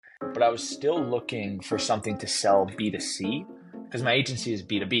but I was still looking for something to sell B2C because my agency is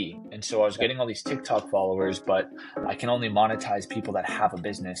B2B. And so I was getting all these TikTok followers, but I can only monetize people that have a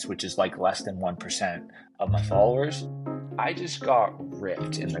business, which is like less than 1% of my followers. I just got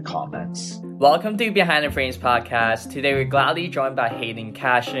ripped in the comments. Welcome to Behind the Frames podcast. Today we're gladly joined by Hayden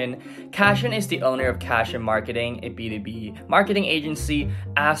Cashion. Cashion is the owner of Cashion Marketing, a B2B marketing agency,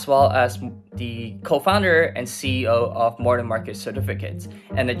 as well as the co-founder and CEO of More Than Market Certificates,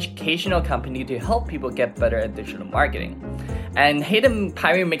 an educational company to help people get better at digital marketing. And Hayden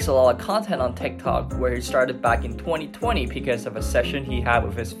primarily makes a lot of content on TikTok, where he started back in 2020 because of a session he had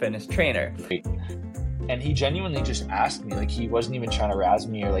with his fitness trainer. And he genuinely just asked me, like, he wasn't even trying to razz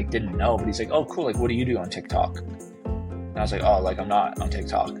me or like didn't know, but he's like, oh, cool, like, what do you do on TikTok? And I was like, oh, like, I'm not on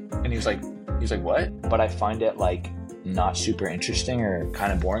TikTok. And he was like, what? But I find it like not super interesting or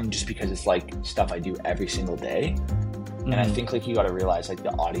kind of boring just because it's like stuff I do every single day. And I think like you got to realize like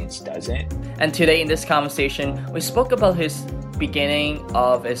the audience doesn't. And today in this conversation, we spoke about his beginning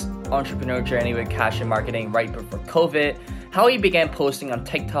of his entrepreneur journey with Cashion Marketing right before COVID, how he began posting on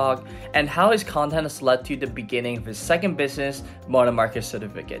TikTok, and how his content has led to the beginning of his second business, More Than Market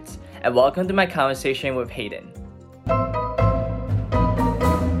Certificates. And welcome to my conversation with Hayden.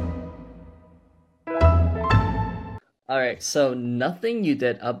 All right, so nothing you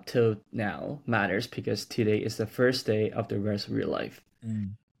did up till now matters because today is the first day of the rest of your life.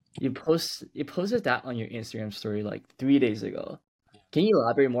 You posted that on your Instagram story like 3 days ago. Can you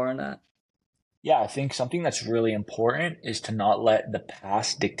elaborate more on that? Yeah, I think something that's really important is to not let the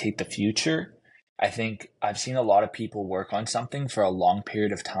past dictate the future. I think I've seen a lot of people work on something for a long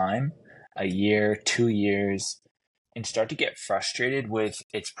period of time, a year, 2 years, and start to get frustrated with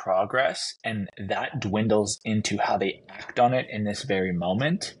its progress, and that dwindles into how they act on it in this very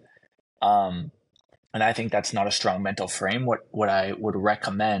moment. And I think that's not a strong mental frame. What I would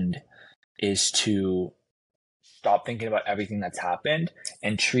recommend is to stop thinking about everything that's happened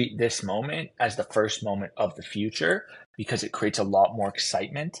and treat this moment as the first moment of the future, because it creates a lot more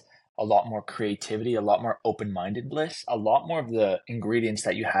excitement, a lot more creativity, a lot more open-mindedness, a lot more of the ingredients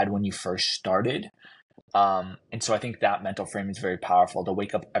that you had when you first started. And so I think that mental frame is very powerful, to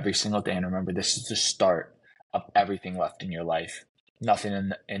wake up every single day and remember this is the start of everything left in your life.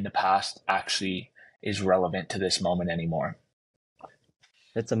 Nothing in the past actually is relevant to this moment anymore.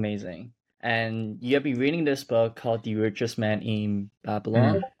 That's amazing. And you have been reading this book called The Richest Man in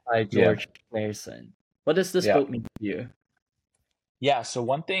Babylon by George Clason. What does this book mean to you? Yeah, so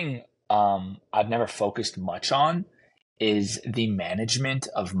one thing I've never focused much on is the management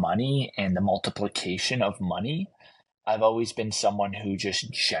of money and the multiplication of money. I've always been someone who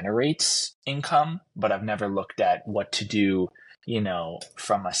just generates income, but I've never looked at what to do,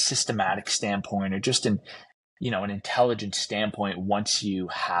 from a systematic standpoint or just an intelligent standpoint once you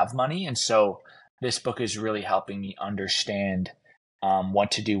have money. And so this book is really helping me understand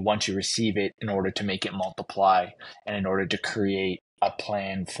what to do once you receive it in order to make it multiply and in order to create a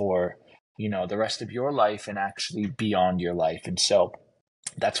plan for the rest of your life and actually beyond your life. And so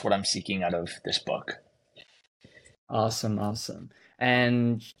that's what I'm seeking out of this book. Awesome.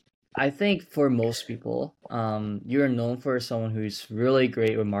 And I think for most people, you're known for someone who's really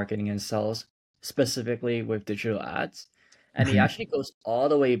great with marketing and sales, specifically with digital ads. And it actually goes all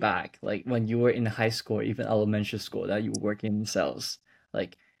the way back, like when you were in high school, or even elementary school, that you were working in sales.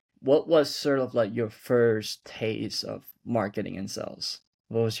 Like, what was sort of like your first taste of marketing and sales?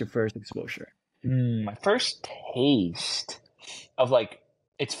 What was your first exposure? My first taste of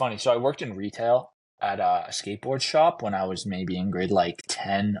it's funny. So I worked in retail at a skateboard shop when I was maybe in grade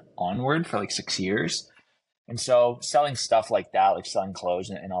 10 onward for 6 years. And so selling stuff like that, like selling clothes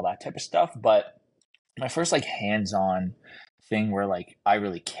and all that type of stuff. But my first hands-on thing where I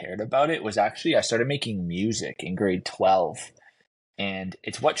really cared about it was actually I started making music in grade 12. And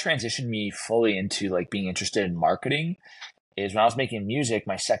it's what transitioned me fully into being interested in marketing. Is when I was making music,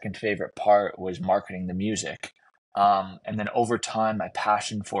 my second favorite part was marketing the music. And then over time, my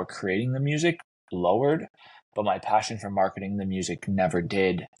passion for creating the music lowered, but my passion for marketing the music never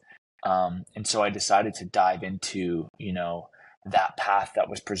did. And so I decided to dive into, that path that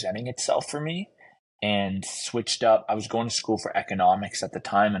was presenting itself for me and switched up. I was going to school for economics at the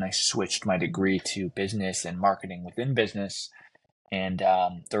time, and I switched my degree to business and marketing within business. And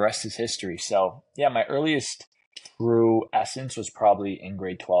the rest is history. So yeah, my earliest true essence was probably in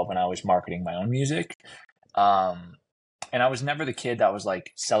grade 12 when I was marketing my own music. And I was never the kid that was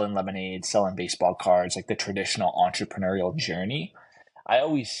selling lemonade, selling baseball cards, the traditional entrepreneurial journey. I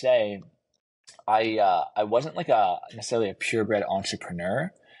always say I wasn't necessarily a purebred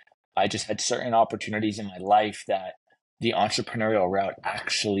entrepreneur. I just had certain opportunities in my life that the entrepreneurial route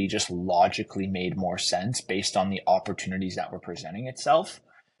actually just logically made more sense based on the opportunities that were presenting itself.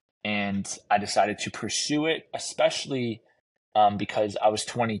 And I decided to pursue it, especially because I was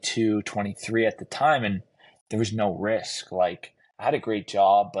 22, 23 at the time, and there was no risk. Like, I had a great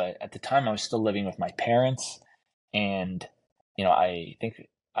job, but at the time I was still living with my parents. And, I think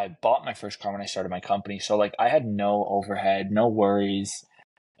I bought my first car when I started my company. So, like, I had no overhead, no worries,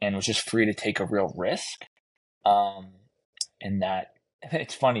 and was just free to take a real risk. Um, and that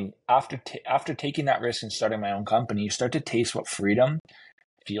it's funny after taking that risk and starting my own company, you start to taste what freedom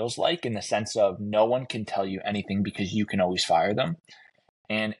feels like, in the sense of no one can tell you anything because you can always fire them.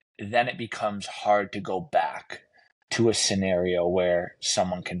 And then it becomes hard to go back to a scenario where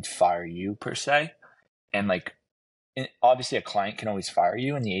someone can fire you, per se. And like, obviously a client can always fire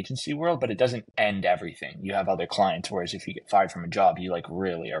you in the agency world, but it doesn't end everything. You have other clients, whereas if you get fired from a job, you like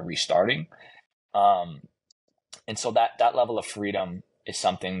really are restarting. Um, and so that level of freedom is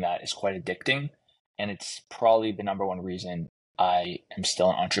something that is quite addicting. And it's probably the number one reason I am still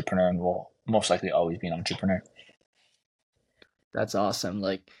an entrepreneur and will most likely always be an entrepreneur. That's awesome.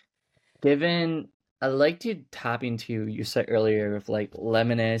 Like, given I like to tap into you said earlier of like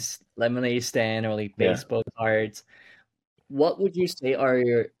lemonade stand or like Yeah. baseball cards. What would you say are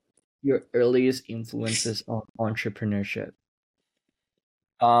your earliest influences on entrepreneurship?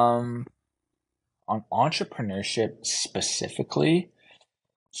 On entrepreneurship specifically,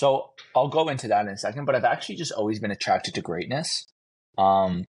 so I'll go into that in a second, but I've actually just always been attracted to greatness.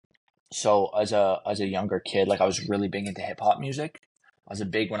 Um, so as a younger kid, like I was really big into hip hop music.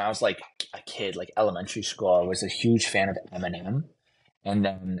 When I was like a kid, like elementary school, I was a huge fan of Eminem. And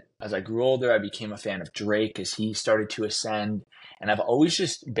then as I grew older, I became a fan of Drake as he started to ascend. And I've always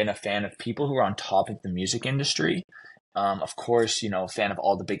just been a fan of people who are on top of the music industry. Of course, fan of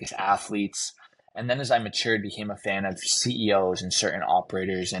all the biggest athletes. And then as I matured, became a fan of CEOs and certain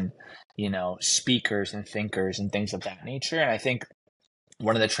operators and, speakers and thinkers and things of that nature. And I think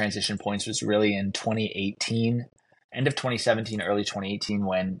one of the transition points was really in 2018, end of 2017, early 2018,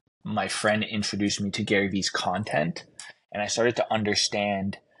 when my friend introduced me to Gary Vee's content. And I started to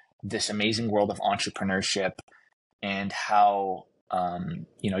understand this amazing world of entrepreneurship and how,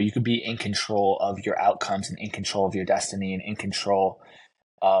 you could be in control of your outcomes and in control of your destiny and in control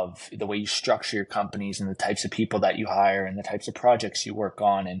of the way you structure your companies and the types of people that you hire and the types of projects you work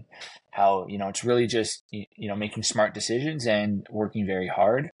on, and how it's really just making smart decisions and working very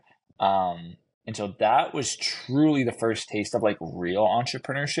hard. And so that was truly the first taste of like real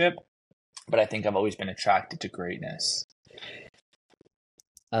entrepreneurship, but I think I've always been attracted to greatness.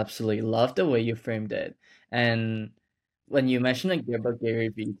 Absolutely love the way you framed it. And when you mentioned like about Gary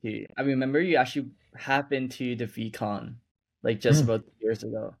Vee too, I remember you actually happened to the VCon like just Mm, about 2 years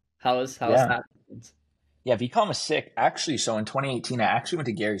ago. How's yeah. that? Yeah, VCom was sick. Actually, so in 2018, I actually went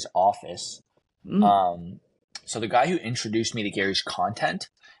to Gary's office. Mm, Um, so the guy who introduced me to Gary's content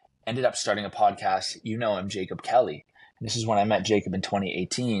ended up starting a podcast. You know him, Jacob Kelly. This is when I met Jacob in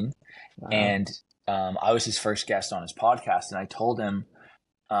 2018. wow. And I was his first guest on his podcast. And I told him,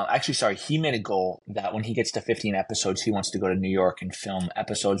 actually, sorry, he made a goal that when he gets to 15 episodes, he wants to go to New York and film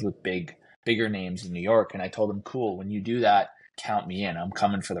episodes with bigger names in New York. And I told him, cool, when you do that, count me in. I'm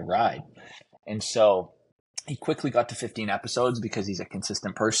coming for the ride. And so he quickly got to 15 episodes because he's a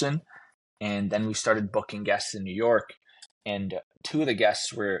consistent person. And then we started booking guests in New York. And two of the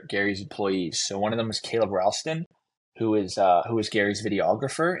guests were Gary's employees. So one of them was Caleb Ralston, who is Gary's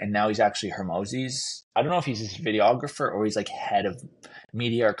videographer, and now he's actually Hermosi's. I don't know if he's his videographer or he's like head of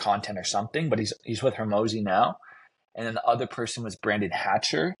media or content or something, but he's with Hermosi now. And then the other person was Brandon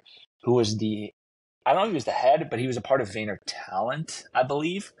Hatcher, who was I don't know if he was the head, but he was a part of Vayner Talent, I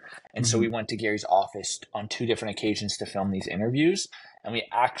believe. And so we Mhm. went to Gary's office on two different occasions to film these interviews. And we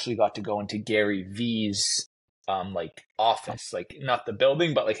actually got to go into Gary V's like office, like not the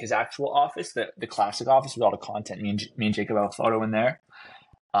building, but like his actual office, the classic office with all the content. Me and Jacob have a photo in there.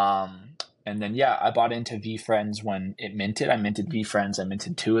 And then yeah, I bought into VeeFriends when it minted. I minted VeeFriends. I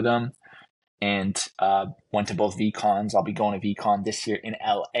minted two of them, and went to both VCons. I'll be going to VCon this year in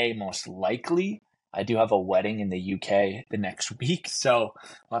LA, most likely. I do have a wedding in the UK the next week, so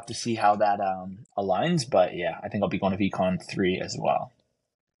we'll have to see how that aligns. But yeah, I think I'll be going to VCon 3 as well.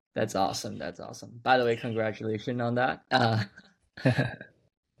 That's awesome. That's awesome. By the way, congratulations on that.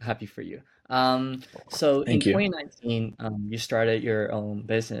 Happy for you. So in Thank you. 2019, you started your own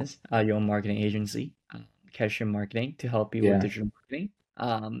business, your own marketing agency, Cashion Marketing, to help you with Yeah. digital marketing.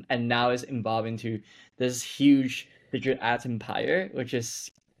 And now it's evolved into this huge digital ads empire, which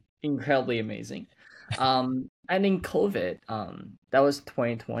is incredibly amazing. And in COVID, that was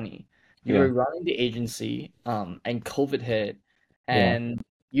 2020. You Yeah. were running the agency, and COVID hit, Yeah. and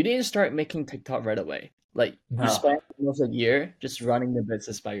you didn't start making TikTok right away. Like you No. spent almost a year just running the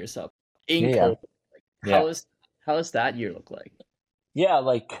business by yourself in Yeah. COVID. Yeah. How is that year look like? Yeah.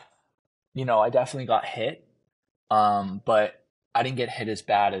 Like, I definitely got hit. But I didn't get hit as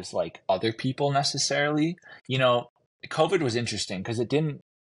bad as like other people necessarily. You know, COVID was interesting because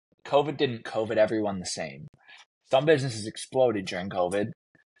COVID didn't COVID everyone the same. Some businesses exploded during COVID.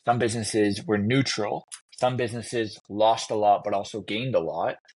 Some businesses were neutral. Some businesses lost a lot, but also gained a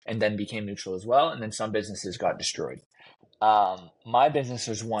lot and then became neutral as well. And then some businesses got destroyed. My business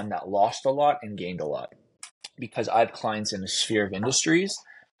was one that lost a lot and gained a lot because I have clients in a sphere of industries.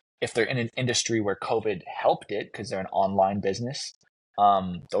 If they're in an industry where COVID helped it because they're an online business,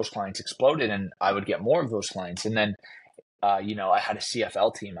 those clients exploded and I would get more of those clients. And then, I had a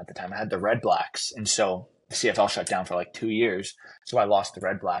CFL team at the time. I had the Red Blacks. And so the CFL shut down for like 2 years. So I lost the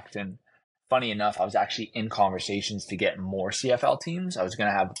Red Blacks. And funny enough, I was actually in conversations to get more CFL teams. I was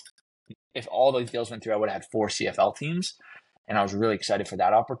going to have, if all those deals went through, I would have had 4 CFL teams. And I was really excited for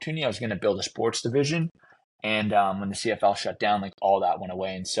that opportunity. I was going to build a sports division. And when the CFL shut down, like all that went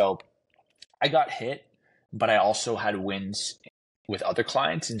away. And so I got hit, but I also had wins with other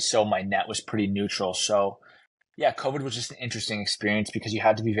clients. And so my net was pretty neutral. So yeah, COVID was just an interesting experience because you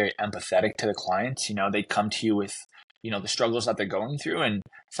had to be very empathetic to the clients. They'd come to you with, the struggles that they're going through. And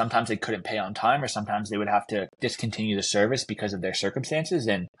sometimes they couldn't pay on time, or sometimes they would have to discontinue the service because of their circumstances.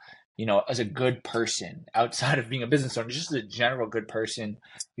 And, as a good person, outside of being a business owner, just as a general good person,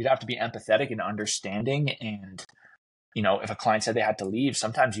 you'd have to be empathetic and understanding. And if a client said they had to leave,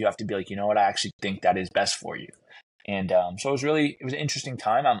 sometimes you have to be like, you know what, I actually think that is best for you. And so it was an interesting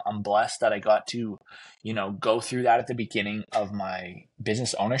time. I'm blessed that I got to, go through that at the beginning of my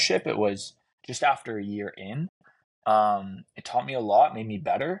business ownership. It was just after a year in. It taught me a lot, made me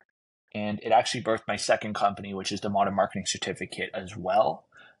better. And it actually birthed my second company, which is the Modern Marketing Certificate as well.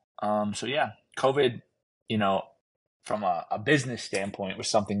 So yeah, COVID, you know, from a business standpoint was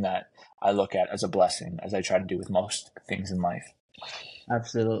something that I look at as a blessing, as I try to do with most things in life.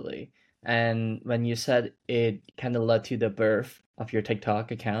 Absolutely. And when you said it kind of led to the birth of your TikTok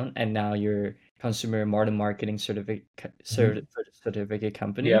account and now your consumer modern marketing Mhm. certificate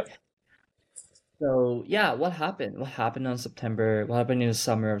company. Yep. So yeah, what happened? What happened on September? What happened in the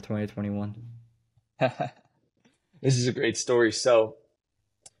summer of 2021? This is a great story. So,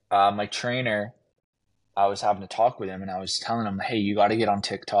 my trainer, I was having a talk with him and I was telling him, hey, you got to get on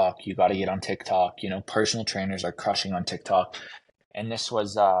TikTok. You got to get on TikTok. Personal trainers are crushing on TikTok. And this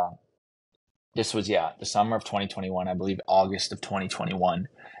was, yeah, the summer of 2021, I believe August of 2021.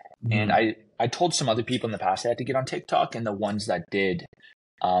 And Mhm. I told some other people in the past they had to get on TikTok, and the ones that did,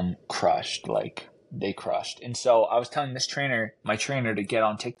 crushed, like they crushed. And so I was telling my trainer, to get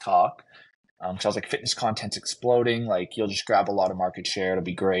on TikTok. So I was like, fitness content's exploding. Like, you'll just grab a lot of market share. It'll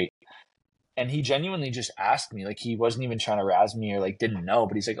be great. And he genuinely just asked me, like, he wasn't even trying to razz me or like didn't know,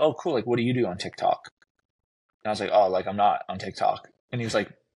 but he's like, oh, cool. Like, what do you do on TikTok? And I was like, oh, like, I'm not on TikTok. And he was like,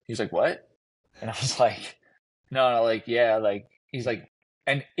 what? And I was like, no, no, like, yeah, like, he's like,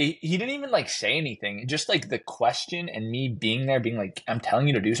 and he didn't even like say anything. Just like the question and me being there, being like, I'm telling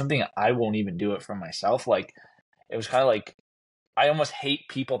you to do something, I won't even do it for myself. Like, it was kind of like, I almost hate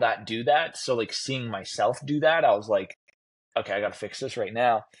people that do that. So, like, seeing myself do that, I was like, okay, I got to fix this right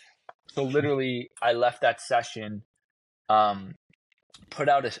now. So, literally, I left that session, um,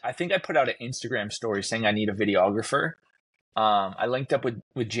 I think I put out an Instagram story saying I need a videographer. I linked up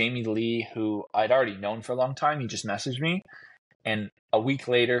with Jamie Lee, who I'd already known for a long time. He just messaged me. And a week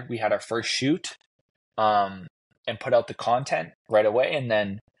later, we had our first shoot, um, and put out the content right away. And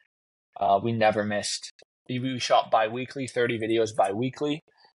then we never missed. We shot bi-weekly, 30 videos bi-weekly,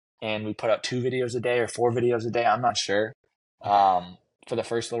 and we put out 2 videos a day or 4 videos a day. I'm not sure. For the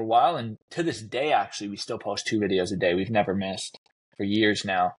first little while. And to this day, actually, we still post 2 videos a day. We've never missed for years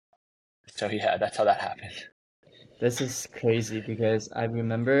now. So yeah, that's how that happened. This is crazy because I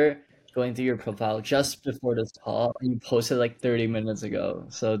remember going through your profile just before this call and you posted like 30 minutes ago.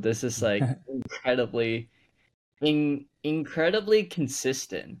 So this is like incredibly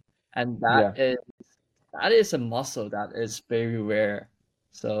consistent. And Yeah. that is a muscle that is very rare.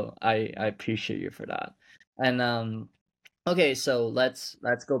 So I appreciate you for that. And okay, so let's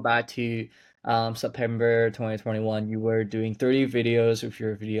go back to September 2021. You were doing 30 videos with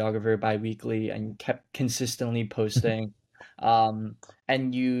your videographer bi-weekly and you kept consistently posting. Um,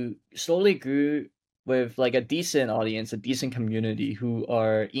 and you slowly grew with like a decent audience, a decent community who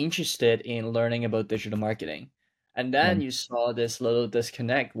are interested in learning about digital marketing. And Yeah. then you saw this little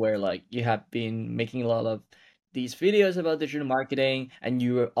disconnect where like you have been making a lot of these videos about digital marketing, and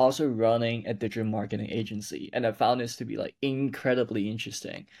you were also running a digital marketing agency, and I found this to be like incredibly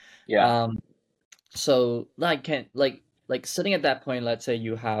interesting. Yeah. Um, so like can like sitting at that point, let's say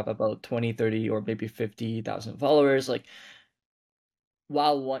you have about 20, 30, or maybe 50,000 followers, like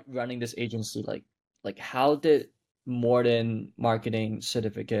while running this agency, like how did Morden marketing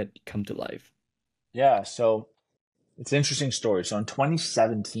certificate come to life? Yeah. So it's an interesting story. So in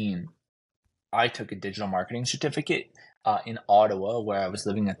 2017, I took a digital marketing certificate in Ottawa, where I was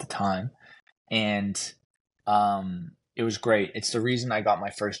living at the time, and it was great. It's the reason I got my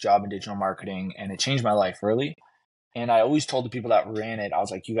first job in digital marketing, and it changed my life really. And I always told the people that ran it, I was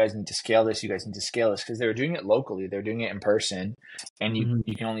like, you guys need to scale this. You guys need to scale this, because they were doing it locally. They're doing it in person, and you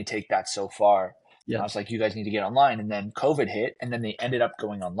Mhm. can only take that so far. And I Yeah. was like, you guys need to get online. And then COVID hit, and then they ended up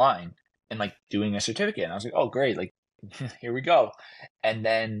going online and like doing a certificate. And I was like, oh, great. Like, here we go. And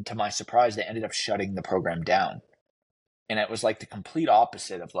then to my surprise, they ended up shutting the program down. And it was like the complete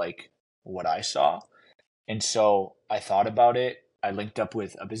opposite of like what I saw. And so I thought about it. I linked up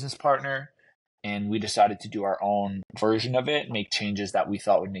with a business partner, and we decided to do our own version of it, make changes that we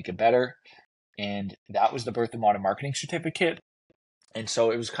thought would make it better. And that was the birth of Modern Marketing Certificate. And so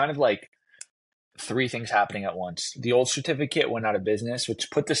it was kind of like three things happening at once. The old certificate went out of business,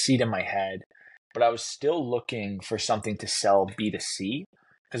 which put the seed in my head, but I was still looking for something to sell B2C,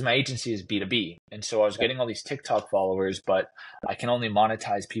 because my agency is B2B. And so I was getting all these TikTok followers, but I can only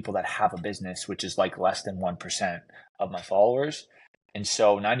monetize people that have a business, which is like less than 1% of my followers. And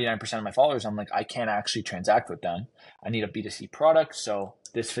so 99% of my followers, I'm like, I can't actually transact with them. I need a B2C product. So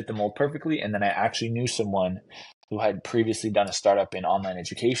this fit the mold perfectly. And then I actually knew someone who had previously done a startup in online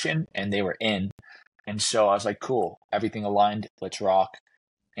education, and they were in. And so I was like, cool, everything aligned, let's rock.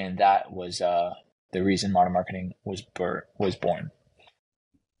 And that was the reason Modern Marketing was born.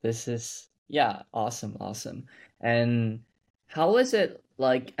 This is, yeah, awesome, awesome. And how was it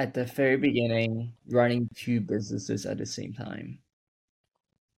like at the very beginning running two businesses at the same time?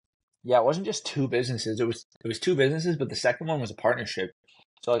 Yeah, it wasn't just two businesses. It was two businesses, but the second one was a partnership.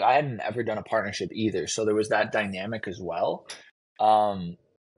 So like I hadn't ever done a partnership either. So there was that dynamic as well. Um,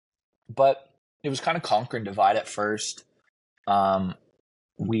 but it was kind of conquer and divide at first. Um,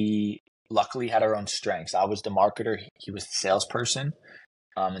 we luckily had our own strengths. I was the marketer, he was the salesperson.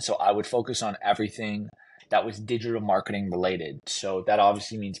 And so I would focus on everything that was digital marketing related. So that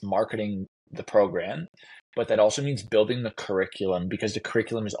obviously means marketing the program, but that also means building the curriculum, because the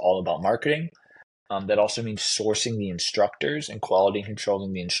curriculum is all about marketing. That also means sourcing the instructors and quality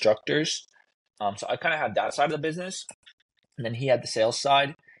controlling the instructors. So I kind of had that side of the business. And then he had the sales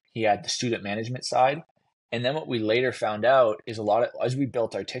side, he had the student management side. And then what we later found out is a lot of, as we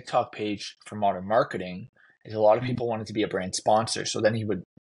built our TikTok page for modern marketing, is a lot of Mhm. people wanted to be a brand sponsor. So then he would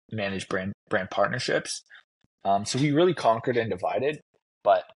manage brand partnerships. So we really conquered and divided,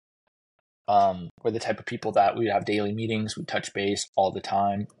 but we're the type of people that we would have daily meetings, we touch base all the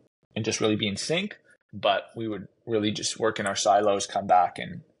time, and just really be in sync. But we would really just work in our silos, come back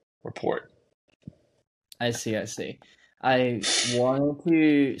and report. I see, I see. I wanted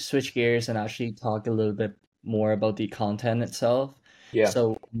to switch gears and actually talk a little bit more about the content itself. Yeah.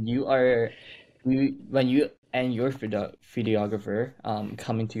 So when you and your videographer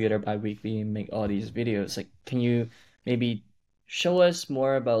coming together bi-weekly and make all these videos, like can you maybe show us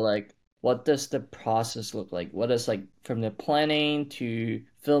more about like what does the process look like? What is like from the planning to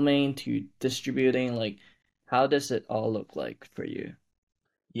filming to distributing, like how does it all look like for you?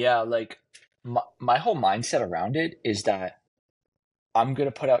 Yeah, like my whole mindset around it is that I'm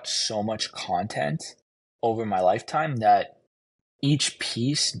going to put out so much content over my lifetime that each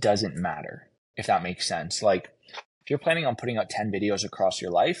piece doesn't matter, if that makes sense. Like, if you're planning on putting out 10 videos across your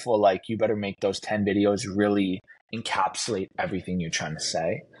life, well, like, you better make those 10 videos really encapsulate everything you're trying to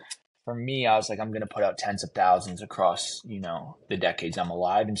say. For me, I was like, I'm going to put out tens of thousands across, the decades I'm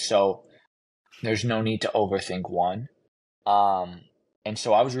alive. And so there's no need to overthink one. Um, and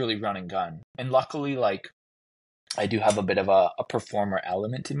so I was really run and gun. And luckily, like, I do have a bit of a performer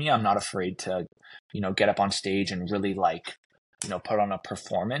element to me. I'm not afraid to, get up on stage and really like, put on a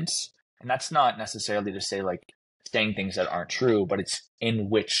performance. And that's not necessarily to say like saying things that aren't true, but it's in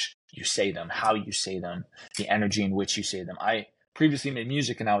which you say them, how you say them, the energy in which you say them. I previously made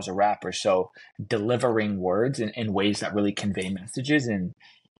music and I was a rapper, so delivering words in ways that really convey messages and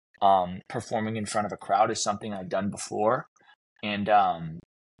performing in front of a crowd is something I've done before. And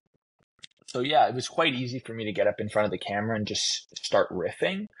so yeah, it was quite easy for me to get up in front of the camera and just start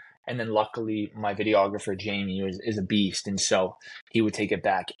riffing. And then luckily my videographer Jamie is a beast, and so he would take it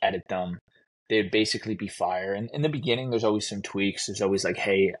back, edit them, they'd basically be fire. And in the beginning, there's always some tweaks. There's always like,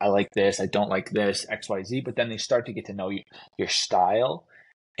 hey, I like this, I don't like this, XYZ. But then they start to get to know you, your style,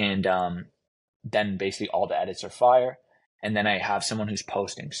 and then basically all the edits are fire. And then I have someone who's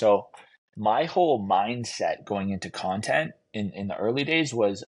posting. So my whole mindset going into content in the early days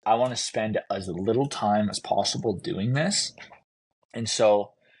was I want to spend as little time as possible doing this. And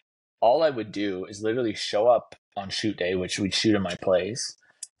so all I would do is literally show up on shoot day, which we'd shoot in my place.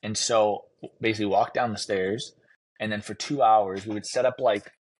 And so basically walk down the stairs. And then for 2 hours, we would set up like,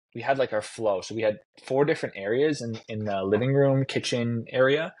 we had like our flow. So we had 4 different areas in the living room, kitchen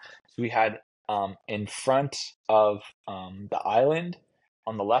area. So we had in front of the island,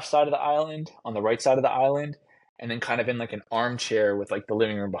 on the left side of the island, on the right side of the island, and then kind of in like an armchair with like the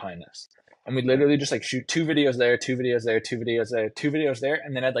living room behind us. And we'd literally just like shoot 2 videos there, 2 videos there, 2 videos there, 2 videos there,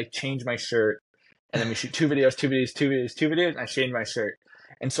 and then I'd like change my shirt. And then we shoot 2 videos, 2 videos, 2 videos, 2 videos, and I change my shirt.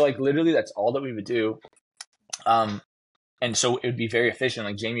 And so like literally that's all that we would do. And so it would be very efficient.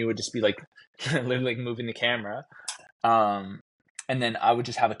 Like Jamie would just be like literally moving the camera. And then I would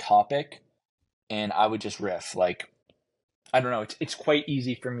just have a topic and I would just riff. Like, I don't know, it's quite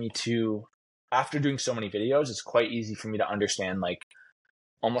easy for me to, after doing so many videos, it's quite easy for me to understand, like,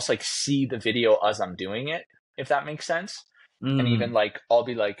 almost like see the video as I'm doing it, if that makes sense. And even like, I'll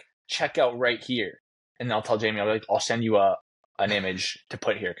be like, check out right here. And I'll tell Jamie, I'll be like, I'll send you an image to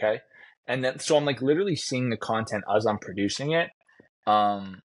put here, okay? And then, so I'm like literally seeing the content as I'm producing it.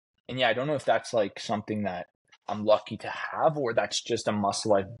 And yeah, I don't know if that's like something that I'm lucky to have, or that's just a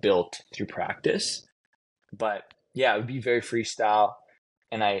muscle I've built through practice. But yeah, it would be very freestyle.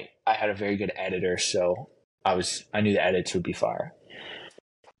 And I had a very good editor, so I knew the edits would be fire.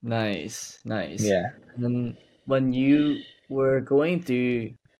 Nice. Yeah. And then when you were going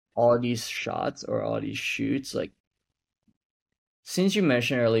through all these shots or all these shoots, like, since you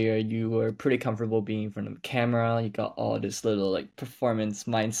mentioned earlier you were pretty comfortable being in front of the camera, you got all this little like performance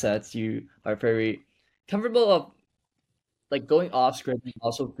mindsets, you are very comfortable of like going off script and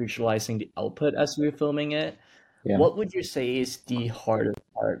also visualizing the output as you're filming it. Yeah. What would you say is the hardest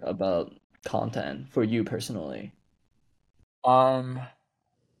part about content for you personally?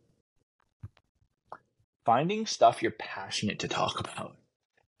 Finding stuff you're passionate to talk about.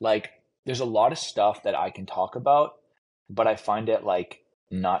 Like, there's a lot of stuff that I can talk about, but I find it like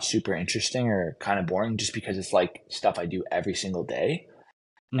not super interesting or kind of boring just because it's like stuff I do every single day.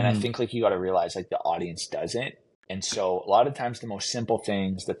 And I think like you got to realize like the audience doesn't. And so a lot of times the most simple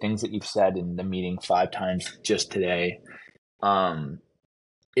things, the things that you've said in the meeting 5 times just today,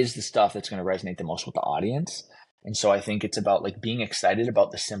 is the stuff that's going to resonate the most with the audience. And so I think it's about like being excited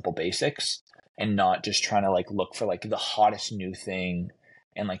about the simple basics and not just trying to like look for like the hottest new thing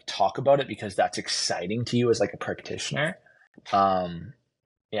and like talk about it because that's exciting to you as like a practitioner.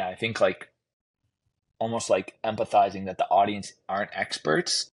 Yeah, I think like almost like empathizing that the audience aren't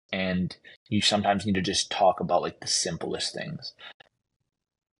experts and you sometimes need to just talk about like the simplest things.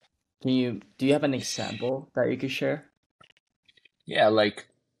 Do you have an example that you could share? Yeah, like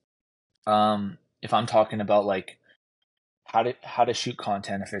if I'm talking about like how to shoot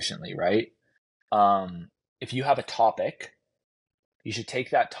content efficiently, right? If you have a topic, you should take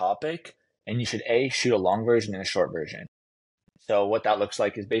that topic and you should shoot a long version and a short version. So what that looks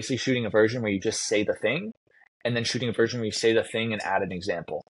like is basically shooting a version where you just say the thing, and then shooting a version where you say the thing and add an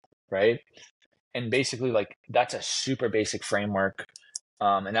example, right? And basically like that's a super basic framework.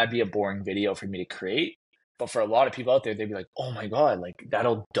 And that'd be a boring video for me to create. But for a lot of people out there, they'd be like, oh my God, like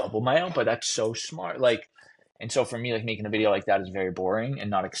that'll double my output. That's so smart. Like, and so for me, like making a video like that is very boring and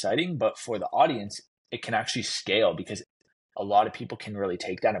not exciting. But for the audience, it can actually scale because a lot of people can really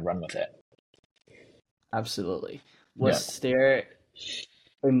take that and run with it. Absolutely. Yeah. Was there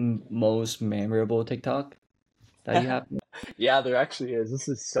a most memorable TikTok that you have? Yeah, there actually is. This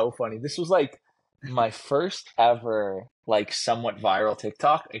is so funny. This was like my first ever like somewhat viral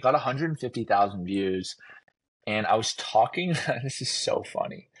TikTok. It got 150,000 views. And I was talking, this is so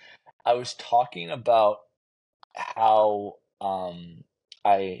funny. I was talking about how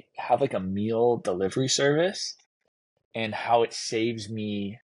I have like a meal delivery service and how it saves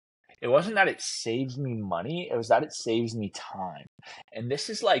me. It wasn't that it saves me money, it was that it saves me time. And this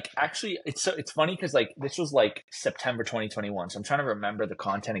is like actually it's funny because like this was like September 2021. So I'm trying to remember the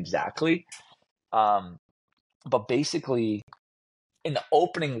content exactly. But basically in the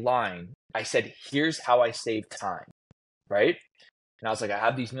opening line, I said, here's how I save time, right? And I was like, I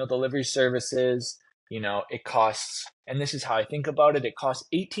have these meal delivery services, it costs, and this is how I think about it, it costs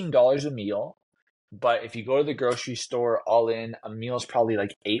 $18 a meal. But if you go to the grocery store all in, a meal is probably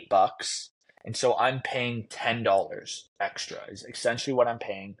like $8. And so I'm paying $10 extra is essentially what I'm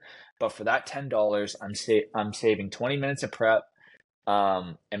paying. But for that $10, I'm saving 20 minutes of prep,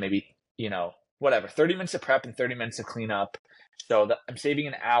 and maybe, whatever, 30 minutes of prep and 30 minutes of cleanup. So that I'm saving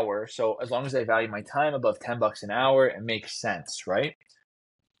an hour. So as long as I value my time above $10 an hour, it makes sense, right?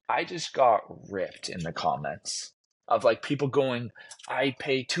 I just got ripped in the comments of like people going, I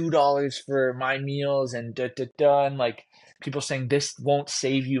pay $2 for my meals and da da da, and like people saying this won't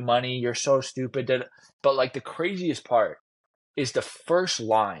save you money, you're so stupid. Da, da. But like the craziest part is the first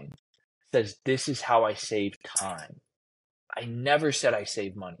line says, this is how I save time. I never said I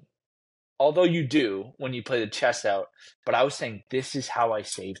save money. Although you do when you play the chess out, but I was saying this is how I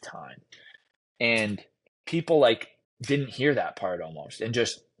save time. And people like didn't hear that part almost and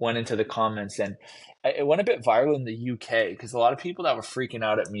just went into the comments, and it went a bit viral in the UK because a lot of people that were freaking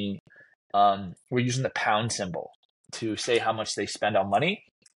out at me were using the pound symbol to say how much they spend on money.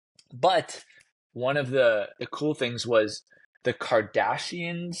 But one of the cool things was the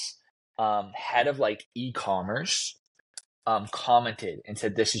Kardashians head of like e-commerce commented and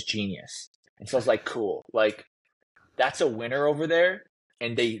said this is genius. And so I was like, cool, like that's a winner over there,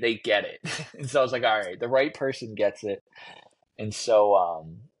 and they get it. And so I was like, all right, the right person gets it. And so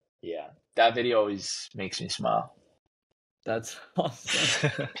yeah, that video always makes me smile. That's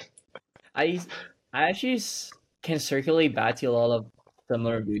awesome. I I actually can circulate back to a lot of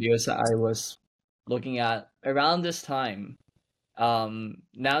similar videos that I was looking at around this time.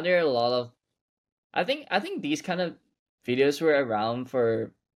 Now there are a lot of I think these kind of videos were around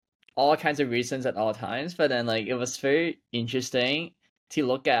for all kinds of reasons at all times, but then like it was very interesting to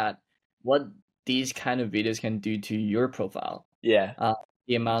look at what these kind of videos can do to your profile. Yeah.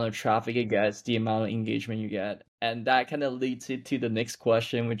 The amount of traffic it gets, the amount of engagement you get, and that kind of leads to the next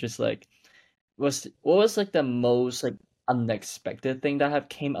question, which is like, what was like the most like unexpected thing that have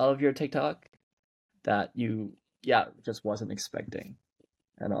came out of your TikTok that you just wasn't expecting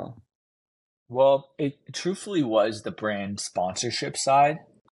at all? Well, it truthfully was the brand sponsorship side.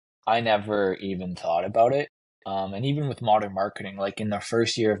 I never even thought about it. And even with modern marketing, like in the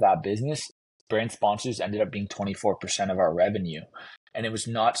first year of that business, brand sponsors ended up being 24% of our revenue. And it was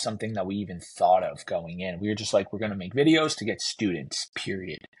not something that we even thought of going in. We were just like, we're going to make videos to get students,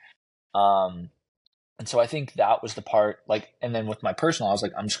 period. Um, and so I think that was the part, like, and then with my personal, I was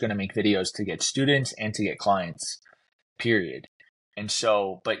like, I'm just going to make videos to get students and to get clients, period. And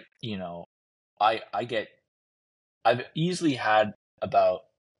so, but, I get, I've easily had about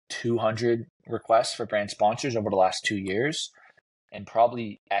 200 requests for brand sponsors over the last 2 years and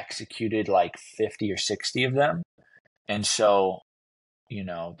probably executed like 50 or 60 of them. And so,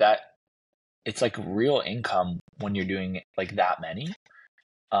 that it's like real income when you're doing like that many.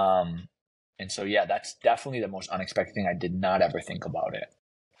 Um, and so, yeah, that's definitely the most unexpected thing. I did not ever think about it.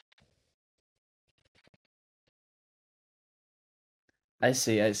 I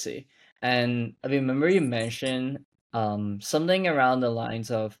see, I see. And I remember you mentioned something around the lines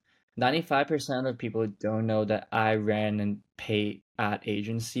of 95% of people don't know that I ran and paid ad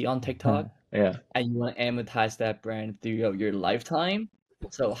agency on TikTok, Yeah. and you want to amortize that brand throughout your lifetime.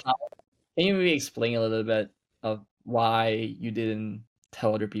 So how can you maybe explain a little bit of why you didn't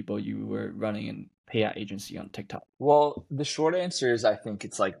tell other people you were running and pay ad agency on TikTok? Well, the short answer is I think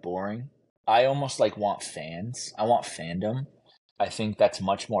it's like boring. I almost like want fans. I want fandom. I think that's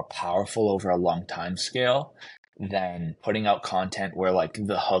much more powerful over a long time scale than putting out content where like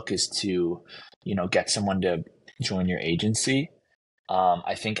the hook is to, get someone to join your agency.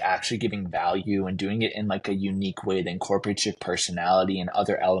 I think actually giving value and doing it in like a unique way that incorporates your personality and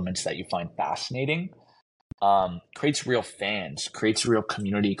other elements that you find fascinating creates real fans, creates real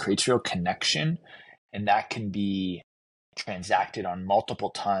community, creates real connection, and that can be transacted on multiple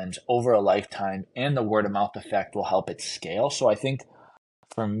times over a lifetime, and the word of mouth effect will help it scale. So I think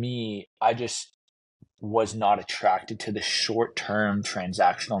for me, I just was not attracted to the short term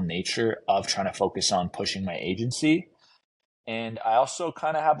transactional nature of trying to focus on pushing my agency. And I also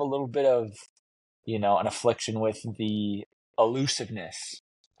kind of have a little bit of, an affliction with the elusiveness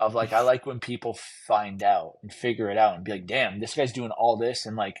of like, I like when people find out and figure it out and be like, damn, this guy's doing all this.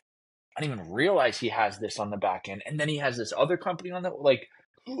 And like, I didn't even realize he has this on the back end. And then he has this other company on the, like,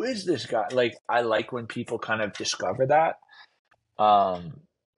 who is this guy? Like, I like when people kind of discover that.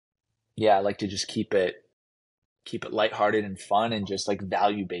 Yeah, I like to just keep it lighthearted and fun and just like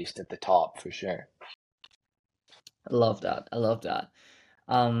value based at the top for sure. I love that. I love that.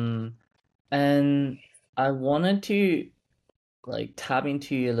 Um, and I wanted to like tap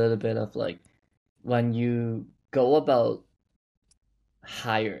into a little bit of like when you go about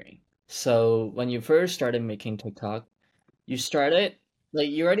hiring. So when you first started making TikTok, you started like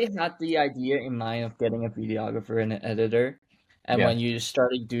you already had the idea in mind of getting a videographer and an editor, and Yeah. when you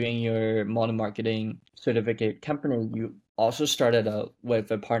started doing your model marketing certificate company, you also started out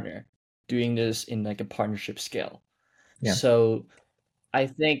with a partner, doing this in like a partnership scale. Yeah. So I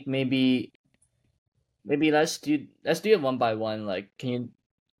think maybe let's do it one by one. Like, can you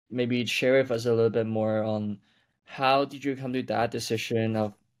maybe share with us a little bit more on how did you come to that decision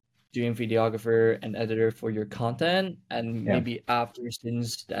of doing videographer and editor for your content, and Yeah. maybe after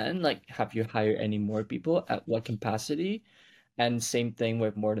since then, like have you hired any more people, at what capacity, and same thing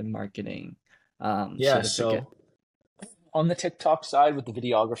with more than marketing Yeah. certificate. So on the TikTok side with the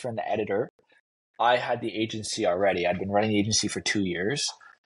videographer and the editor, I had the agency already. I'd been running the agency for 2 years.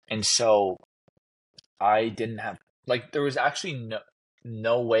 And so I didn't have, like, there was actually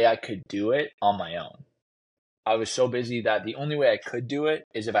no way I could do it on my own. I was so busy that the only way I could do it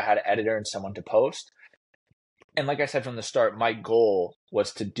is if I had an editor and someone to post. And like I said from the start, my goal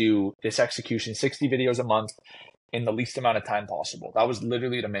was to do this execution 60 videos a month in the least amount of time possible. That was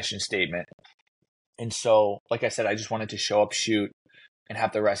literally the mission statement. And so, like I said, I just wanted to show up, shoot, and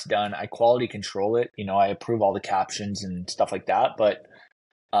have the rest done. I quality control it. I approve all the captions and stuff like that. But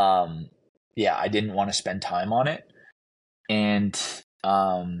um, yeah, I didn't want to spend time on it. And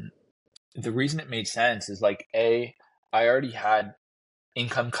the reason it made sense is like, I already had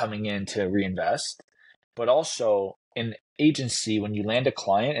income coming in to reinvest, but also in agency, when you land a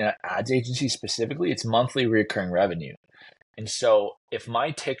client in an ads agency specifically, it's monthly recurring revenue. And so if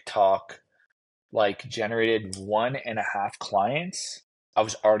my TikTok like generated 1.5 clients, I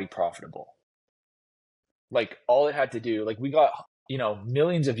was already profitable. Like all it had to do, like we got,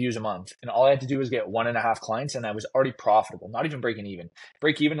 millions of views a month, and all I had to do was get 1.5 clients, and I was already profitable, not even breaking even.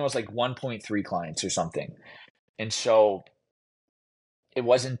 Break even was like 1.3 clients or something. And so it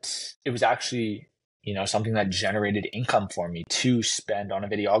was actually, something that generated income for me to spend on a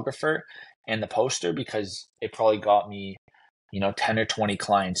videographer and the poster, because it probably got me, 10 or 20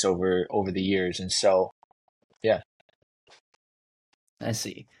 clients over the years. And so, yeah. I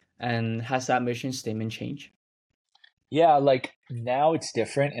see. And has that mission statement changed? Yeah, like now it's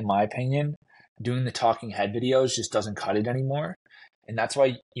different in my opinion. Doing the talking head videos just doesn't cut it anymore. And that's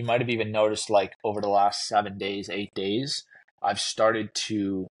why you might have even noticed like over the last 7 days, 8 days, I've started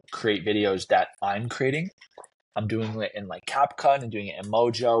to create videos that I'm creating. I'm doing it in like CapCut and doing it in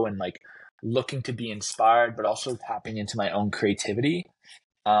Mojo, and like looking to be inspired, but also tapping into my own creativity.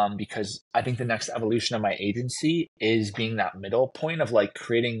 Because I think the next evolution of my agency is being that middle point of like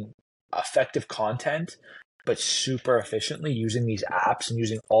creating effective content, but super efficiently using these apps and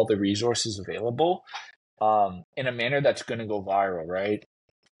using all the resources available in a manner that's going to go viral, right?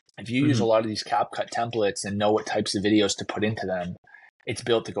 If you use a Hmm. lot of these CapCut templates and know what types of videos to put into them, it's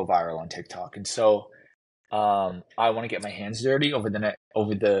built to go viral on TikTok. And so I want to get my hands dirty over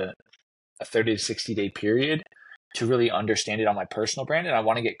the a 30 to 60 day period to really understand it on my personal brand, and I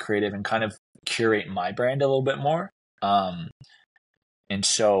want to get creative and kind of curate my brand a little bit more. Um, and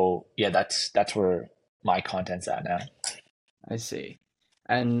so yeah, that's where my content's at now. I see.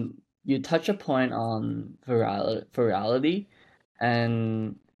 And you touch a point on virality,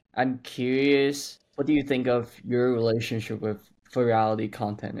 and I'm curious, what do you think of your relationship with virality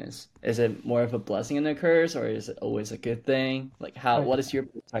content is? Is it more of a blessing and a curse, or is it always a good thing? Like what is your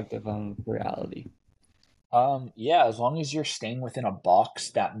perspective on virality? Yeah, as long as you're staying within a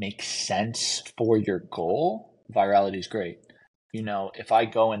box that makes sense for your goal, virality is great. If I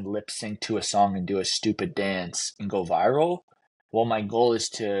go and lip sync to a song and do a stupid dance and go viral, well, my goal is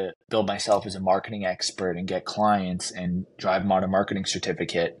to build myself as a marketing expert and get clients and drive them on a marketing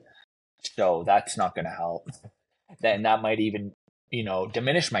certificate. So that's not going to help. Then that might even,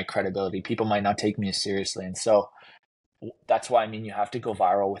 diminish my credibility. People might not take me as seriously. And so that's why, I mean, you have to go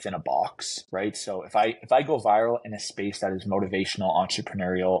viral within a box, right? So if I go viral in a space that is motivational,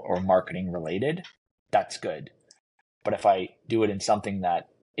 entrepreneurial, or marketing related, that's good. But if I do it in something that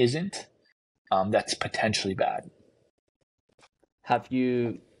isn't, that's potentially bad. Have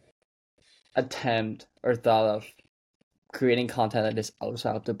you attempt or thought of creating content that is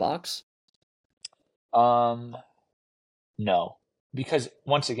outside of the box? Um, no, because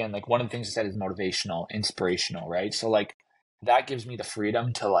once again, like one of the things I said is motivational, inspirational, right? So like that gives me the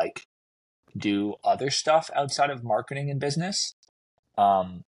freedom to like do other stuff outside of marketing and business.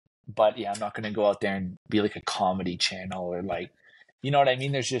 Um, but yeah, I'm not going to go out there and be like a comedy channel or like, you know what I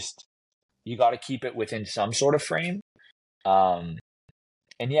mean? There's just, you got to keep it within some sort of frame. Um,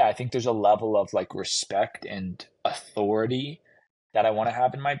 and yeah, I think there's a level of like respect and authority that I want to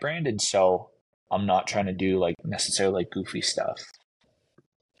have in my brand. And so I'm not trying to do like necessarily like goofy stuff.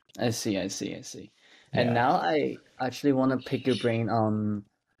 I see, I see, I see. And Yeah. now I actually want to pick your brain on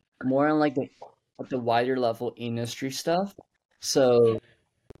more on like the wider level industry stuff. So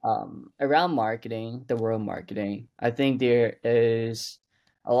around marketing, the world marketing, I think there is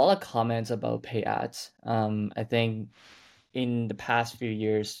a lot of comments about pay ads. I think in the past few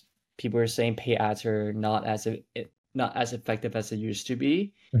years, people are saying pay ads are not as effective as it used to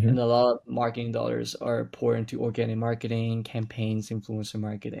be, Hmm. and a lot of marketing dollars are poured into organic marketing, campaigns, influencer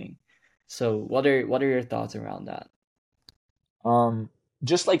marketing. So, what are your thoughts around that? Um,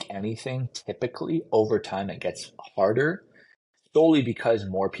 just like anything, typically over time it gets harder solely because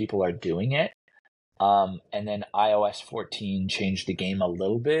more people are doing it. And then iOS 14 changed the game a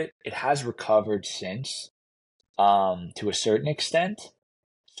little bit. It has recovered since, to a certain extent.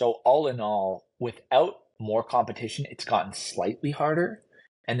 So all in all, without more competition, it's gotten slightly harder.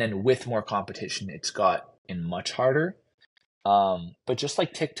 And then with more competition, it's gotten much harder. But just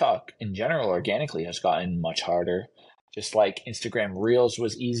like TikTok in general, organically has gotten much harder. Just like Instagram Reels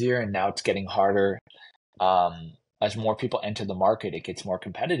was easier and now it's getting harder. As more people enter the market, it gets more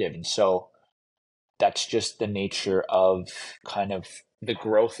competitive. And so that's just the nature of kind of the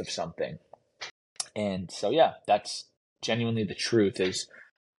growth of something. And so yeah, that's genuinely the truth is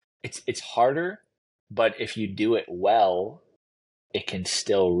it's harder, but if you do it well, it can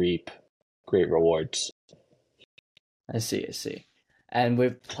still reap great rewards. I see, I see. And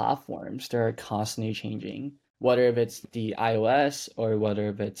with platforms, they're constantly changing, whether if it's the iOS or whether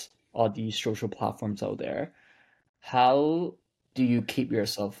if it's all these social platforms out there. How do you keep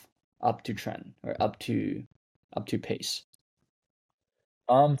yourself up to trend or up to pace?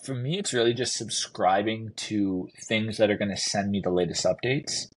 For me, it's really just subscribing to things that are going to send me the latest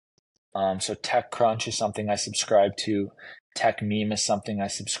updates. So TechCrunch is something I subscribe to. Tech Meme is something I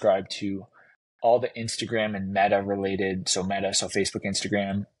subscribe to. All the Instagram and Meta related, so Meta, so Facebook,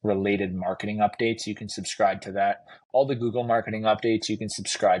 Instagram related marketing updates, you can subscribe to that. All the Google marketing updates, you can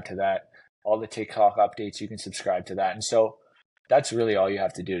subscribe to that. All the TikTok updates, you can subscribe to that. And so that's really all you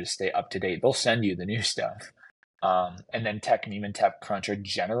have to do to stay up to date. They'll send you the new stuff. And then Tech Meme and TechCrunch are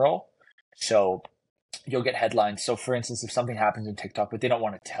general. So you'll get headlines. So for instance, if something happens in TikTok, but they don't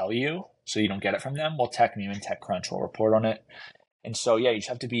want to tell you, so you don't get it from them, well, Tech Meme and TechCrunch will report on it. And so, yeah, you just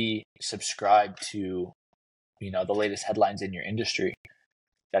have to be subscribed to, the latest headlines in your industry.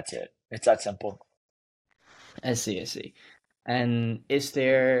 That's it. It's that simple. I see, I see. And is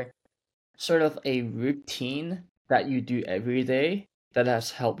there sort of a routine that you do every day that has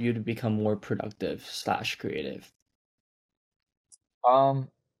helped you to become more productive slash creative? Um,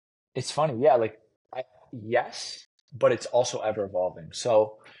 it's funny, yeah, like yes, but it's also ever evolving.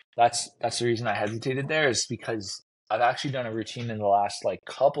 So that's the reason I hesitated there is because I've actually done a routine in the last like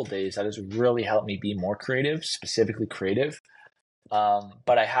couple days that has really helped me be more creative, specifically creative.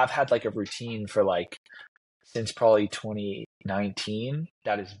 But I have had like a routine for like since probably 2019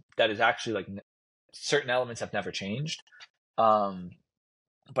 that is actually like certain elements have never changed. Um,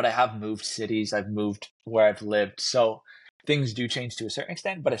 but I have moved cities, I've moved where I've lived. So things do change to a certain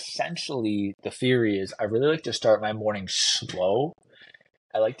extent, but essentially the theory is I really like to start my mornings slow.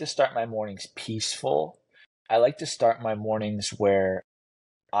 I like to start my mornings peaceful. I like to start my mornings where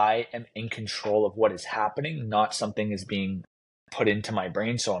I am in control of what is happening, not something is being put into my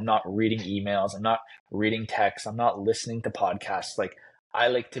brain. So I'm not reading emails, I'm not reading texts, I'm not listening to podcasts. Like I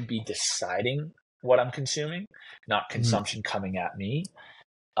like to be deciding what I'm consuming, not Mhm. consumption coming at me.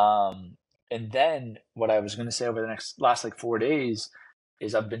 Um, and then what I was going to say over the next last like 4 days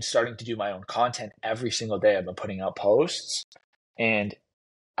is I've been starting to do my own content every single day. I've been putting out posts and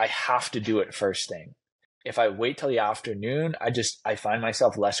I have to do it first thing. If I wait till the afternoon, I find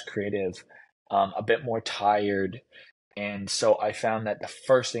myself less creative, a bit more tired. And so I found that the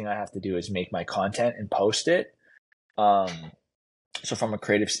first thing I have to do is make my content and post it. Um, so from a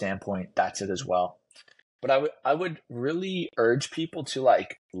creative standpoint, that's it as well. But I would really urge people to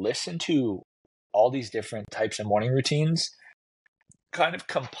like listen to all these different types of morning routines, kind of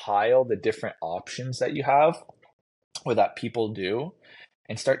compile the different options that you have or that people do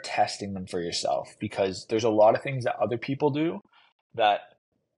and start testing them for yourself because there's a lot of things that other people do that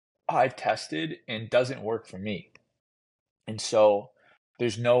I've tested and doesn't work for me. And so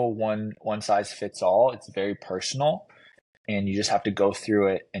there's no one size fits all. It's very personal and you just have to go through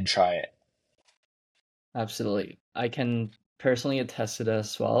it and try it. Absolutely. I can personally attest to that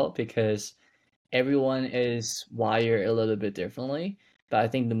as well because everyone is wired a little bit differently. But I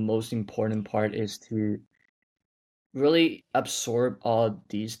think the most important part is to really absorb all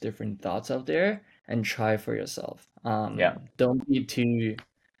these different thoughts out there and try for yourself. Yeah. Don't be too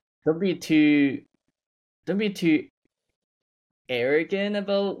don't be too arrogant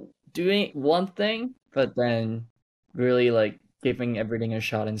about doing one thing, but then really like giving everything a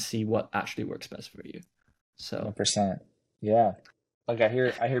shot and see what actually works best for you. So 100%. Yeah. Like I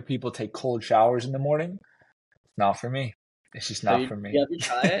hear people take cold showers in the morning. Not for me. It's just have not for you me. ever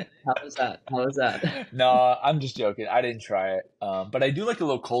try it? How was that? How was that? No, I'm just joking. I didn't try it. But I do like a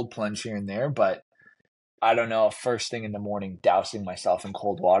little cold plunge here and there. But I don't know. First thing in the morning, dousing myself in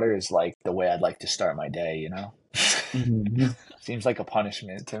cold water is like the way I'd like to start my day, you know? Mhm. Seems like a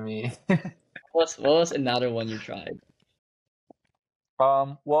punishment to me. What was another one you tried?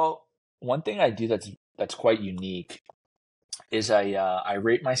 Well, one thing I do that's quite unique is I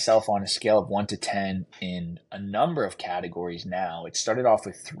rate myself on a scale of 1 to 10 in a number of categories now. It started off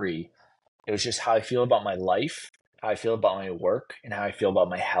with three. It was just how I feel about my life, how I feel about my work, and how I feel about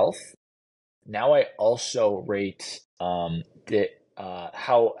my health. Now I also rate the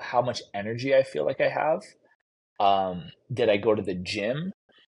how much energy I feel like I have. Did I go to the gym,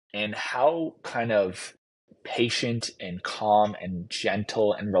 and how kind of patient and calm and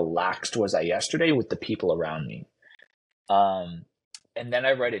gentle and relaxed was I yesterday with the people around me. Um, and then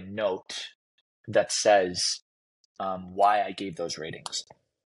I write a note that says why I gave those ratings.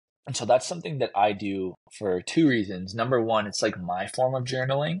 And so that's something that I do for two reasons. Number one, it's like my form of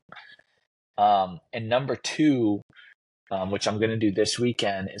journaling. And number two, which I'm going to do this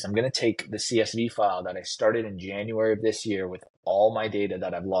weekend, is I'm going to take the CSV file that I started in January of this year with all my data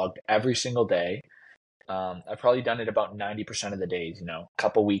that I've logged every single day. I've probably done it about 90% of the days, a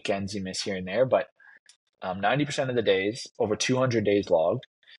couple weekends you miss here and there, but 90% of the days, over 200 days logged.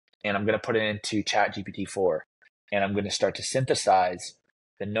 And I'm going to put it into ChatGPT 4. And I'm going to start to synthesize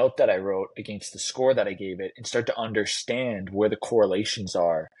the note that I wrote against the score that I gave it and start to understand where the correlations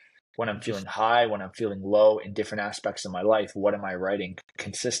are. When I'm feeling Interesting. high, when I'm feeling low in different aspects of my life, what am I writing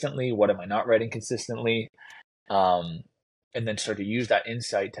consistently? What am I not writing consistently? Um, and then start to use that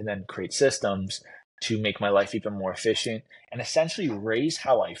insight to then create systems to make my life even more efficient and essentially raise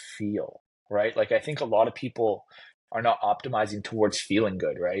how I feel, right? Like I think a lot of people are not optimizing towards feeling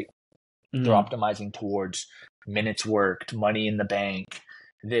good, right? They're Mm, optimizing towards minutes worked, money in the bank,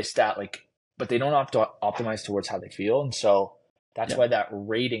 this, that, like, but they don't optimize towards how they feel. And so that's yeah. why that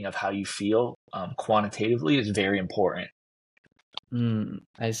rating of how you feel quantitatively is very important.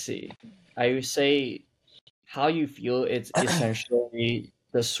 I see. I would say how you feel it's essentially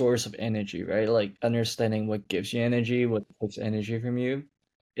the source of energy, right? Like understanding what gives you energy, what takes energy from you.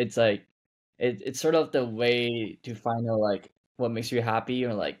 It's like it's sort of the way to find out like what makes you happy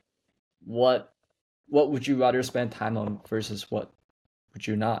or like what what would you rather spend time on versus what would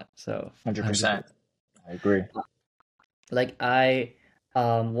you not. So 100%. 100%. I agree. Like I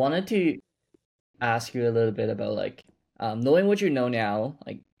wanted to ask you a little bit about like knowing what you know now,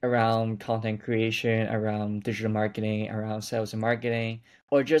 like around content creation, around digital marketing, around sales and marketing,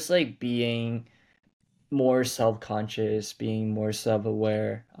 or just like being more self-conscious, being more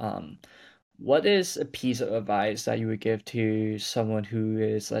self-aware. What is a piece of advice that you would give to someone who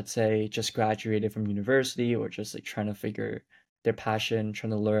is, let's say, just graduated from university or just like trying to figure their passion,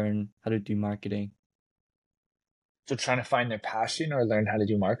 trying to learn how to do marketing? So trying to find their passion or learn how to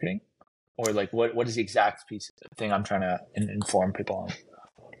do marketing, or like what is the exact piece thing I'm trying to inform people on?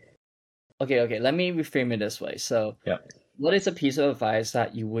 Okay, let me reframe it this way. So, Yeah. what is a piece of advice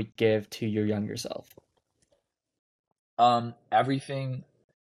that you would give to your younger self? Everything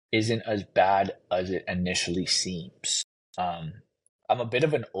isn't as bad as it initially seems. Um, I'm a bit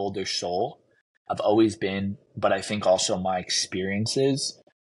of an older soul. I've always been, but I think also my experiences.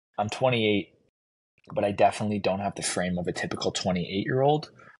 I'm 28, but I definitely don't have the frame of a typical 28-year-old.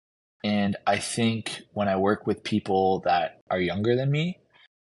 And I think when I work with people that are younger than me,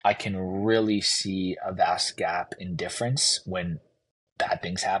 I can really see a vast gap in difference when bad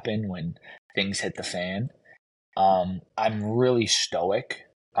things happen, when things hit the fan. I'm really stoic.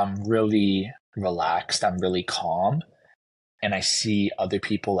 I'm really relaxed. I'm really calm. And I see other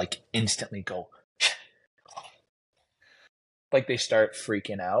people like instantly go, like they start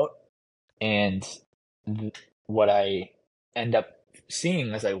freaking out. And what I end up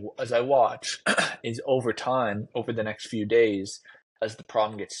seeing as I watch is over time, over the next few days, as the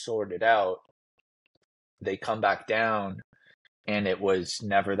problem gets sorted out, they come back down, and it was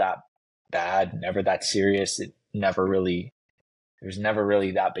never that bad, never that serious. There's never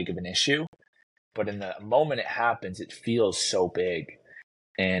really that big of an issue. But in the moment it happens, it feels so big.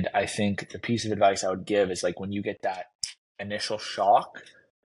 And I think the piece of advice I would give is like when you get that initial shock,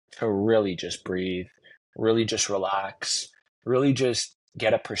 to really just breathe, really just relax, really just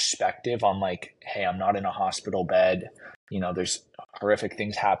get a perspective on like, hey, I'm not in a hospital bed. There's horrific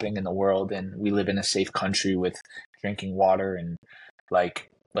things happening in the world, and we live in a safe country with drinking water, and like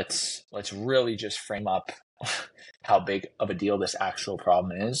let's really just frame up how big of a deal this actual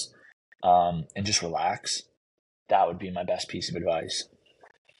problem is, and just relax. That would be my best piece of advice.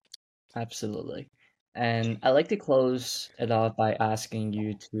 Absolutely. And I like to close it off by asking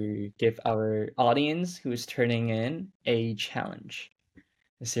you to give our audience who's turning in a challenge.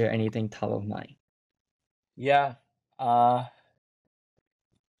 Is there anything top of mind? Yeah. Uh,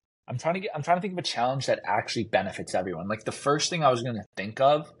 I'm trying to think of a challenge that actually benefits everyone. Like the first thing I was going to think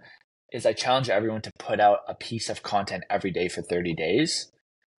of is I challenge everyone to put out a piece of content every day for 30 days.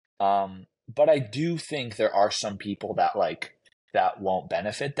 But I do think there are some people that won't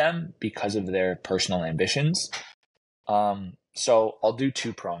benefit them because of their personal ambitions. So I'll do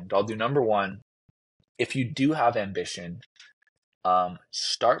two-pronged. I'll do number one, if you do have ambition,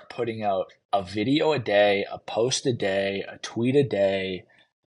 start putting out a video a day, a post a day, a tweet a day,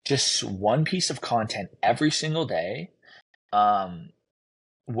 just one piece of content every single day,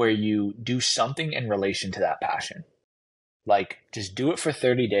 where you do something in relation to that passion. Like, just do it for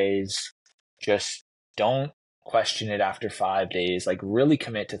 30 days. Just don't question it after 5 days. Like, really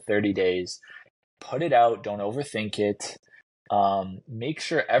commit to 30 days. Put it out. Don't overthink it. Make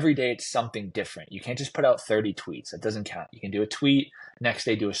sure every day it's something different. You can't just put out 30 tweets. That doesn't count. You can do a tweet, next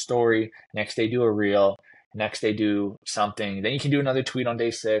day do a story, next day do a reel, next day do something. Then you can do another tweet on day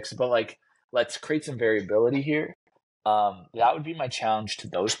 6. But like, let's create some variability here. That would be my challenge to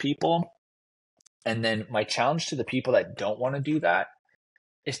those people. And then my challenge to the people that don't want to do that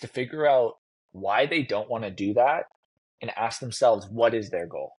is to figure out why they don't want to do that and ask themselves, what is their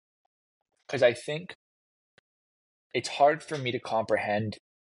goal? Because I think it's hard for me to comprehend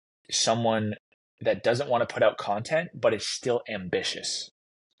someone that doesn't want to put out content, but is still ambitious.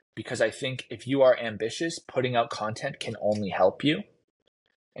 Because I think if you are ambitious, putting out content can only help you.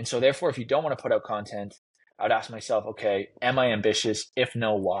 And so therefore, if you don't want to put out content, I would ask myself, okay, am I ambitious? If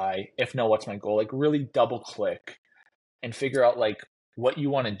no, why? If no, what's my goal? Like really double click and figure out like what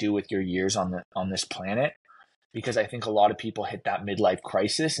you want to do with your years on this planet. Because I think a lot of people hit that midlife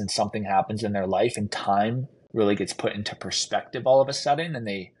crisis and something happens in their life and time really gets put into perspective all of a sudden and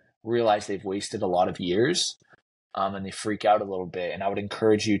they realize they've wasted a lot of years, and they freak out a little bit. And I would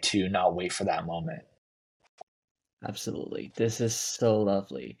encourage you to not wait for that moment. Absolutely. This is so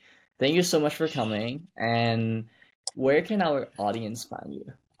lovely. Thank you so much for coming. And where can our audience find you?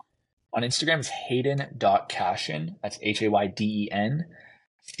 On Instagram, it's hayden.cashion. That's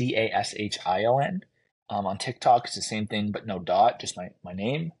HaydenCashon. On TikTok, it's the same thing, but no dot, just my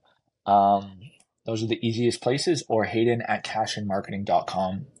name. Those are the easiest places, or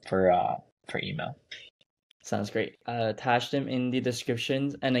hayden@cashionmarketing.com for email. Sounds great. Attach them in the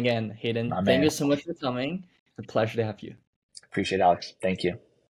descriptions. And again, Hayden, My thank man. you so much for coming. It's a pleasure to have you. Appreciate it, Alex. Thank you.